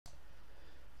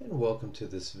And welcome to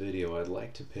this video. I'd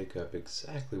like to pick up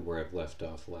exactly where I've left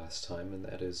off last time, and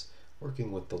that is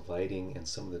working with the lighting and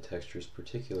some of the textures,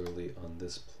 particularly on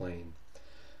this plane.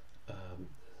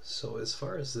 So as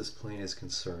far as this plane is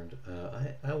concerned,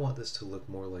 I want this to look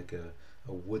more like a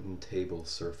wooden table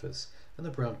surface, and the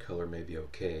brown color may be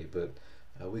okay, but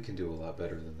we can do a lot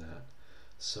better than that.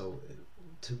 So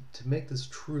to make this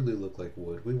truly look like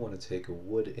wood, we want to take a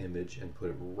wood image and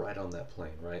put it right on that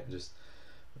plane, right? Just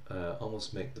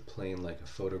almost make the plane like a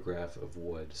photograph of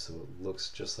wood, so it looks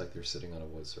just like they're sitting on a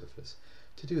wood surface.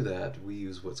 To do that, we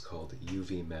use what's called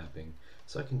UV mapping.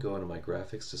 So I can go into my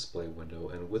graphics display window,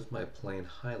 and with my plane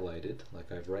highlighted,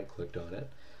 like I've right-clicked on it,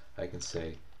 I can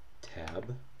say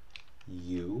Tab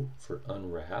U for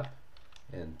unwrap,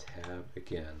 and Tab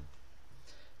again.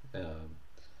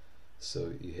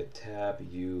 So you hit Tab,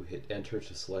 U, hit Enter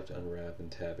to select unwrap,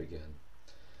 and Tab again.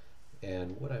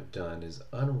 And what I've done is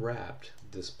unwrapped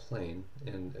this plane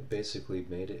and basically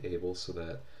made it able so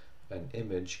that an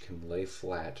image can lay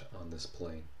flat on this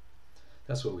plane.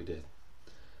 That's what we did.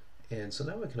 And so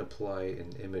now we can apply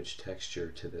an image texture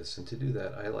to this, and to do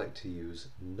that I like to use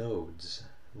nodes.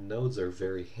 Nodes are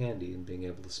very handy in being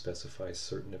able to specify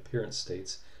certain appearance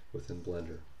states within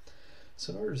Blender.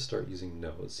 So in order to start using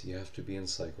nodes, you have to be in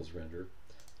Cycles Render.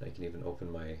 I can even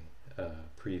open my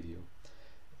preview.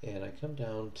 And I come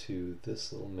down to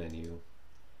this little menu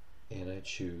and I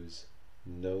choose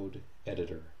Node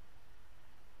Editor.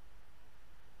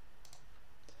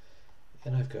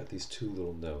 And I've got these two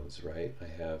little nodes, right? I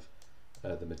have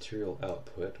the material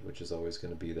output, which is always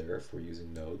going to be there if we're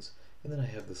using nodes, and then I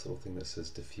have this little thing that says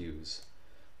diffuse.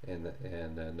 And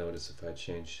notice if I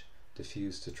change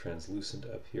diffuse to translucent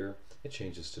up here, it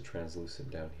changes to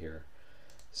translucent down here.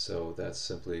 So that's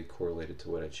simply correlated to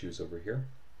what I choose over here.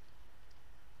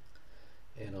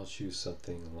 And I'll choose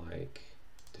something like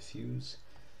diffuse,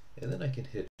 and then I can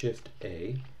hit Shift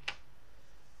A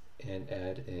and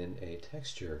add in a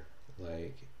texture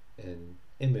like an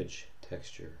image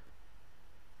texture.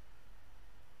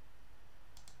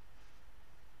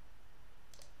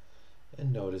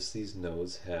 And notice these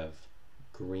nodes have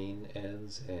green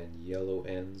ends and yellow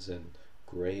ends and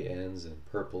gray ends and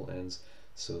purple ends,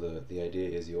 so the idea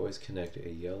is you always connect a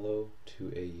yellow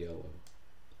to a yellow.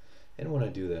 And when I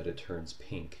do that, it turns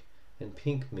pink. And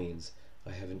pink means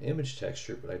I have an image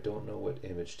texture, but I don't know what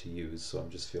image to use, so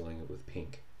I'm just filling it with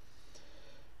pink.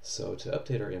 So to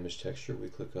update our image texture, we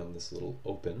click on this little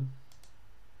open,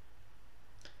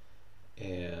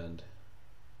 and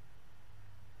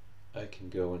I can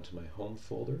go into my home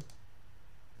folder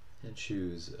and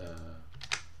choose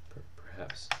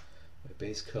perhaps my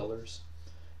base colors,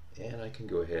 and I can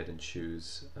go ahead and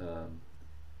choose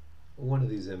one of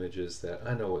these images that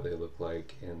I know what they look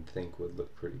like and think would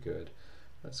look pretty good.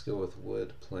 Let's go with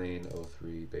wood plane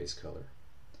 03 base color.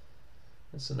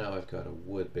 And so now I've got a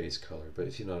wood base color, but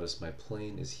if you notice my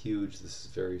plane is huge, this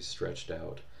is very stretched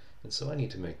out, and so I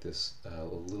need to make this a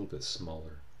little bit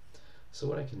smaller. So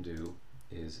what I can do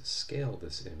is scale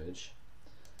this image,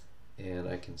 and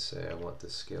I can say I want the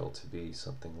scale to be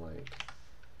something like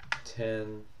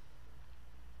 10,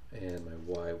 and my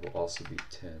Y will also be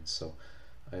 10. So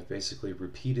I've basically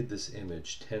repeated this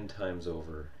image 10 times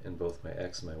over in both my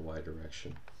X and my Y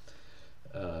direction.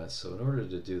 So in order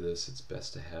to do this, it's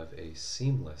best to have a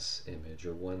seamless image,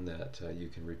 or one that you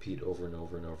can repeat over and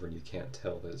over and over and you can't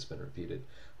tell that it's been repeated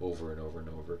over and over and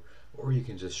over. Or you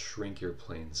can just shrink your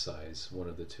plane size, one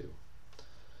of the two.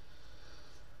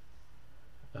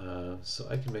 So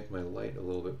I can make my light a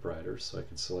little bit brighter, so I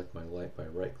can select my light by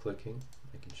right-clicking.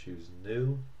 I can choose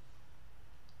New.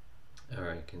 Or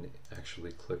I can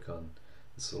actually click on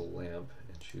this little lamp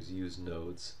and choose Use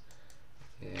Nodes,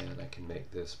 and I can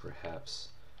make this perhaps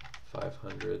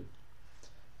 500,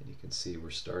 and you can see we're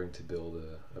starting to build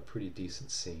a pretty decent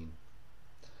scene.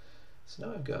 So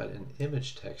now I've got an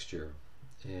image texture,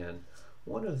 and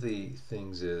one of the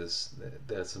things is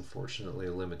that's unfortunately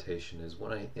a limitation is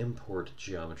when I import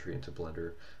geometry into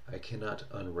Blender, I cannot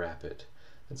unwrap it.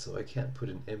 And so I can't put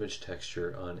an image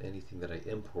texture on anything that I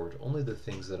import, only the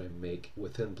things that I make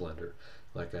within Blender,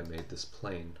 like I made this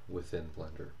plane within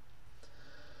Blender.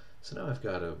 So now I've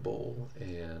got a bowl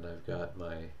and I've got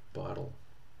my bottle.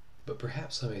 But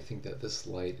perhaps I may think that this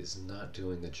light is not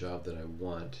doing the job that I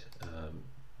want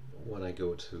when I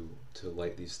go to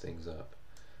light these things up.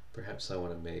 Perhaps I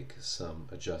want to make some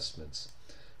adjustments.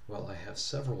 Well, I have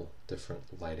several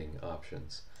different lighting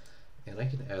options, and I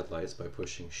can add lights by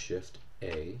pushing Shift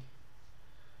A,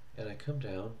 and I come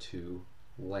down to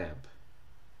Lamp.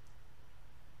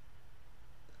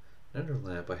 Under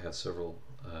Lamp I have several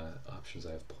options.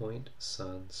 I have Point,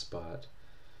 Sun, Spot,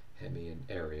 Hemi, and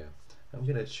Area. I'm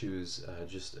going to choose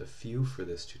just a few for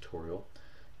this tutorial,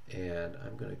 and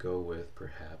I'm going to go with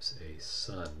perhaps a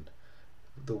sun.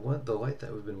 The light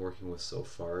that we've been working with so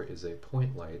far is a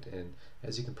point light, and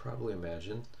as you can probably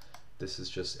imagine, this is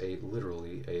just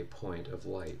literally a point of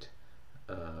light.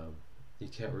 You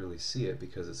can't really see it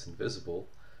because it's invisible,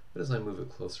 but as I move it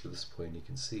closer to this plane, you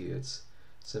can see it's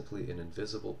simply an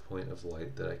invisible point of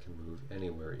light that I can move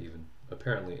anywhere, even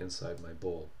apparently inside my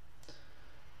bowl.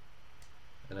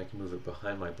 And I can move it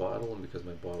behind my bottle, and because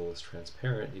my bottle is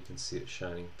transparent, you can see it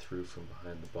shining through from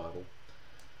behind the bottle.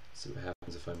 See what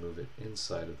happens if I move it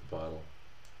inside of the bottle.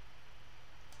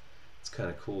 It's kind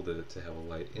of cool to have a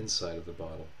light inside of the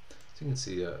bottle. So you can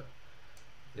see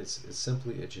it's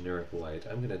simply a generic light.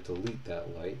 I'm going to delete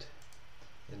that light,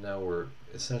 and now we're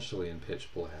essentially in pitch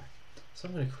black. So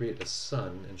I'm going to create a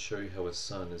sun and show you how a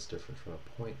sun is different from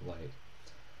a point light.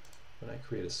 When I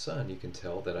create a sun, you can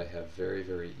tell that I have very,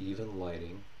 very even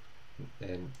lighting,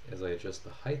 and as I adjust the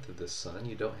height of this sun,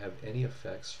 you don't have any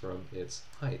effects from its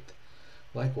height.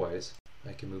 Likewise,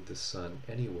 I can move the sun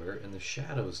anywhere and the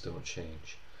shadows don't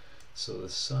change. So the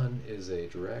sun is a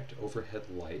direct overhead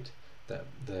light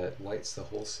that lights the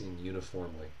whole scene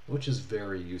uniformly, which is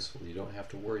very useful. You don't have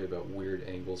to worry about weird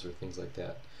angles or things like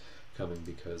that coming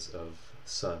because of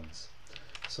suns.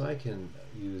 So I can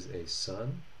use a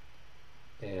sun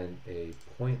and a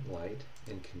point light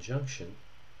in conjunction,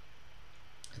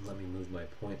 and let me move my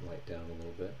point light down a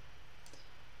little bit,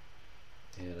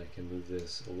 and I can move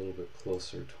this a little bit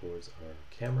closer towards our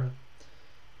camera,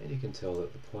 and you can tell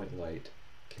that the point light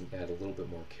can add a little bit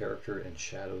more character and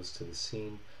shadows to the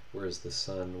scene, whereas the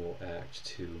sun will act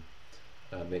to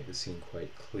make the scene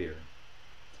quite clear.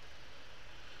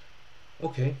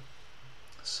 Okay,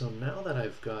 so now that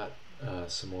I've got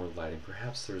some more lighting,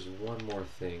 perhaps there's one more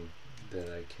thing that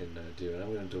I can do, and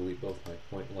I'm going to delete both my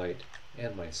point light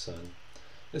and my sun.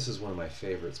 This is one of my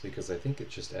favorites because I think it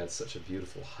just adds such a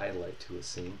beautiful highlight to a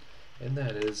scene, and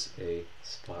that is a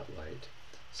spotlight.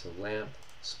 So lamp,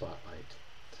 spotlight.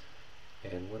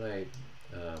 And when I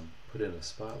put in a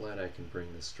spotlight, I can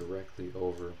bring this directly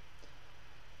over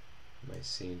my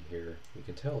scene here. You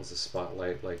can tell it's a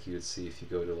spotlight like you would see if you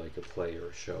go to like a play or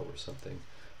a show or something.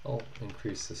 I'll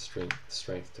increase the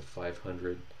strength to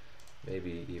 500,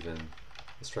 maybe even,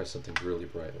 let's try something really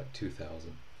bright like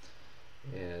 2000.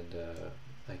 And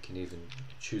I can even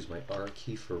choose my R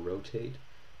key for rotate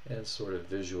and sort of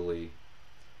visually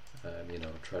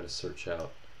try to search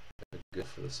out a good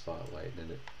for the spotlight,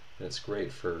 and it's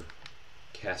great for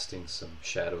casting some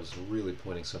shadows and really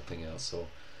pointing something out. So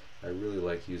I really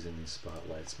like using these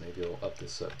spotlights. Maybe I'll up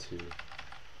this up to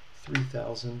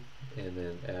 3000 and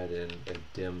then add in a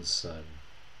dim sun.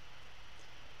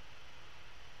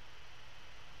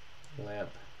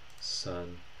 Lamp,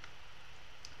 sun.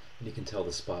 And you can tell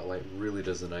the spotlight really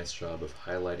does a nice job of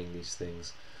highlighting these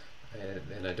things,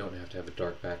 and I don't have to have a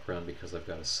dark background because I've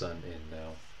got a sun in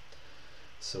now.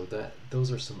 So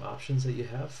those are some options that you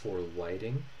have for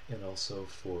lighting and also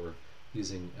for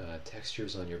using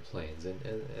textures on your planes. And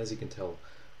as you can tell,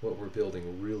 what we're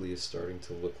building really is starting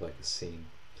to look like a scene.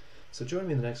 So join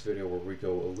me in the next video where we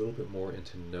go a little bit more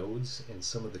into nodes and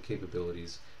some of the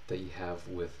capabilities that you have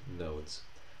with nodes.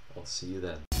 I'll see you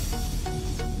then.